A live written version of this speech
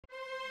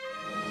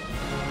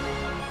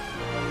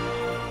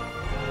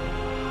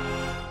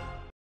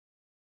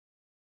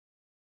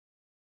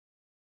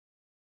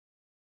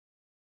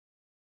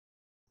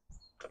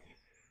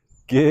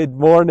Good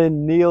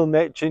morning, Neil,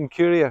 Neptune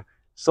Courier.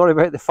 Sorry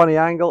about the funny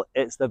angle,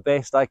 it's the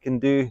best I can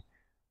do.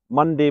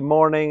 Monday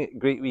morning,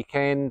 great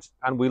weekend,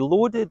 and we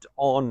loaded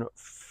on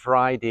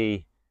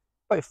Friday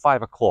about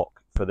 5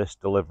 o'clock for this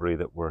delivery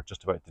that we're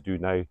just about to do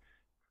now.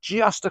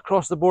 Just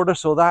across the border,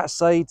 so that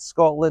side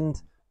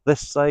Scotland,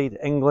 this side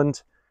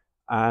England,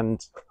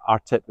 and our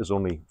tip is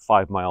only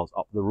 5 miles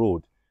up the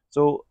road.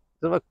 So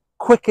the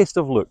quickest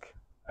of look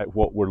at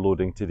what we're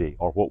loading today,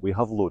 or what we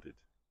have loaded.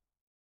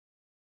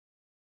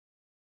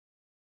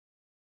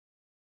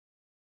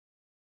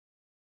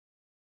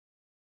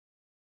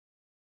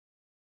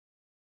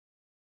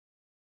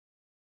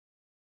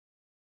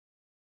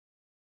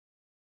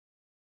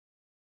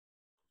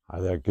 Hi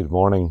there, good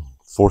morning.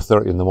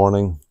 4:30 in the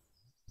morning.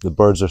 The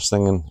birds are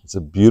singing. It's a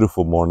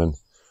beautiful morning.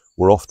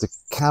 We're off to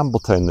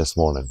Campbelltown this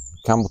morning.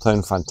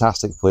 Campbelltown,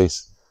 fantastic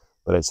place,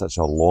 but it's such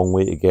a long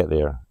way to get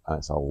there, and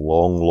it's a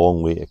long,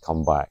 long way to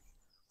come back.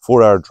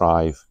 4-hour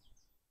drive,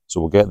 so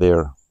we'll get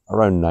there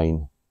around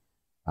 9,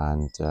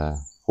 and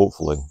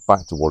hopefully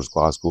back towards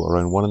Glasgow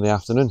around 1 in the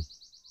afternoon.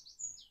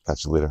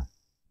 Catch you later.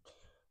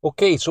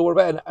 Okay, so we're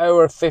about an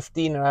hour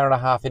 15, an hour and a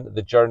half into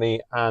the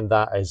journey, and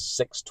that is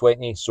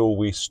 6:20. So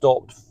we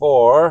stopped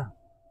for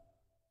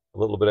a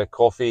little bit of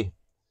coffee,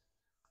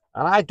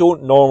 and I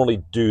don't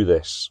normally do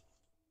this.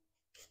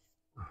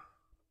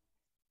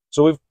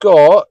 So we've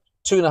got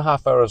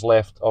 2.5 hours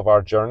left of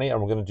our journey,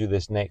 and we're going to do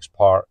this next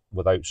part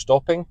without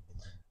stopping,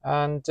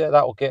 and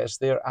that will get us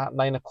there at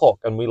 9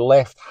 o'clock. And we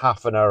left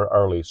half an hour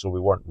early, so we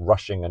weren't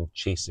rushing and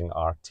chasing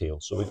our tail.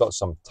 So we got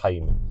some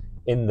time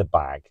in the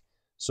bag.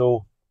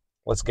 So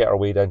let's get our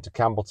way down to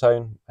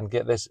Campbelltown and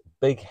get this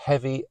big,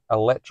 heavy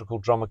electrical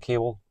drummer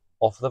cable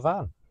off the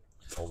van.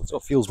 So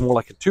it feels more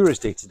like a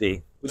tourist day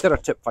today. We did our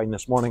tip find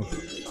this morning.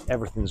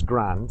 Everything's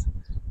grand.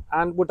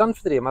 And we're done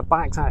for the day. My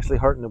back's actually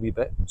hurting a wee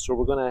bit, so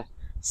we're going to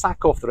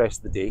sack off the rest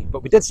of the day.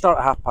 But we did start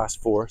at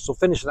 4:30, so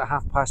finishing at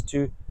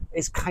 2:30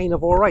 is kind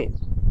of all right.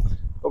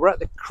 But we're at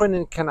the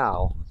Crinan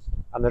Canal,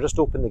 and they're just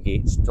opened the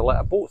gates to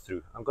let a boat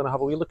through. I'm going to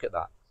have a wee look at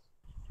that.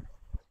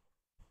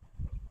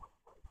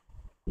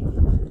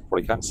 Well,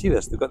 you can't see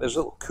this, they've got this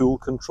little cool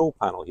control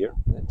panel here,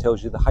 and it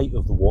tells you the height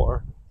of the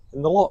water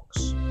in the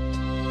locks.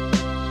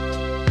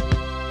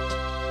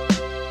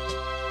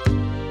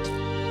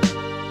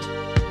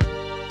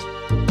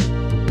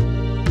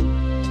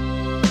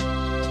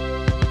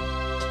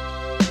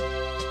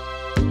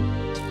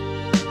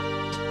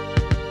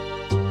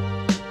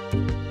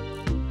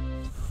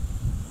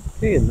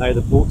 Okay, and now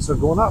the boats are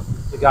going up.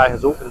 The guy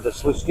has opened the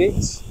sluice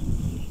gates.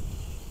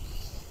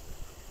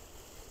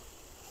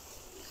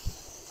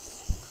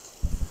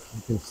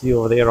 You can see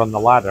over there on the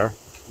ladder,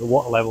 the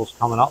water level's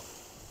coming up.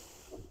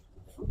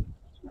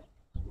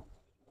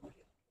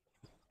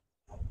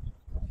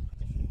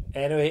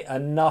 Anyway,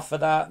 enough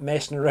of that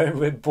messing around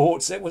with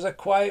boats. It was a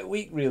quiet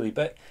week really,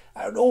 but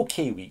an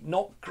okay week.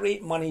 Not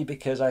great money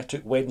because I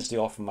took Wednesday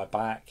off on my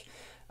back.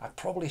 I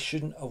probably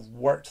shouldn't have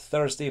worked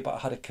Thursday, but I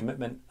had a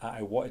commitment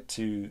I wanted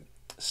to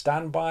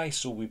stand by,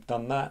 so we've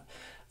done that.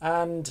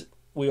 And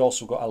we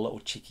also got a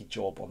little cheeky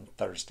job on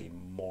Thursday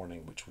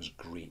morning, which was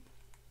great.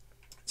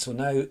 So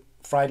now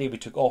Friday we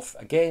took off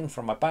again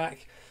from my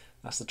back.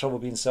 That's the trouble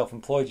being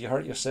self-employed. You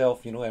hurt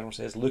yourself. You know, everyone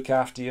says look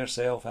after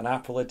yourself. An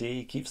apple a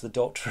day keeps the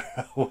doctor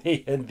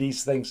away and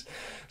these things.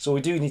 So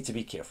we do need to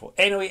be careful.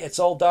 Anyway, it's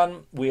all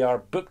done. We are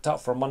booked up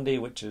for Monday,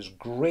 which is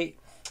great.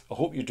 I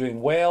hope you're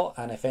doing well.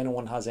 And if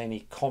anyone has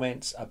any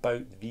comments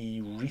about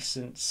the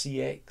recent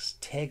CX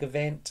TEG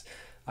event,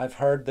 I've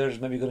heard there's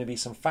maybe going to be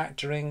some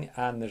factoring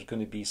and there's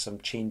going to be some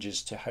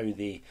changes to how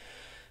they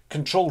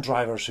control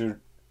drivers who are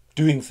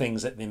doing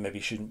things that they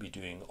maybe shouldn't be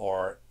doing,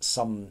 or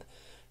some,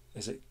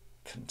 is it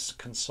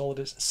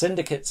consolidates,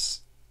 syndicates,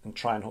 and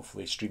try and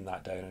hopefully stream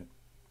that down and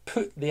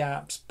put the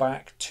apps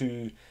back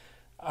to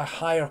a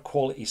higher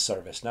quality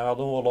service. Now I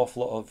know an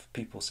awful lot of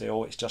people say,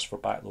 oh, it's just for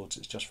backloads,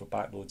 it's just for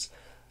backloads.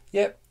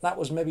 Yep, that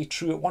was maybe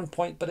true at one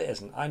point, but it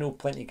isn't. I know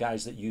plenty of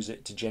guys that use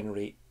it to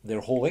generate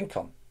their whole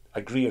income.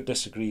 Agree or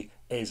disagree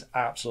is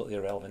absolutely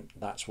irrelevant.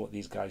 That's what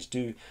these guys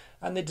do,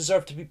 and they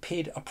deserve to be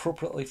paid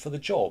appropriately for the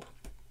job.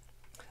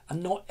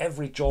 And not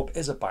every job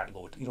is a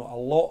backload. You know, a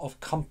lot of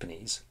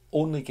companies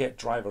only get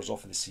drivers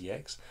off of the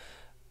CX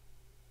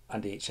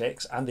and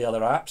HX and the other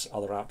apps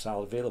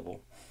are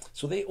available.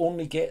 So they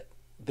only get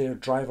their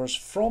drivers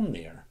from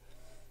there,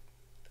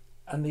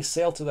 and they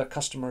sell to their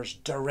customers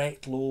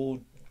direct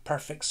load,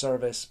 perfect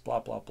service, blah,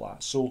 blah, blah.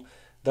 So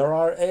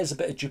there is a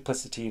bit of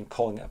duplicity in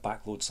calling it a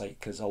backload site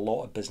because a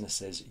lot of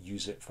businesses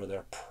use it for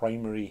their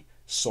primary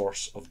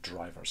source of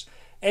drivers.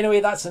 Anyway,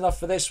 that's enough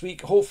for this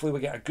week. Hopefully we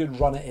get a good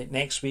run at it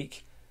next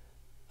week,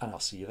 and I'll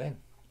see you then.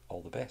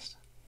 All the best.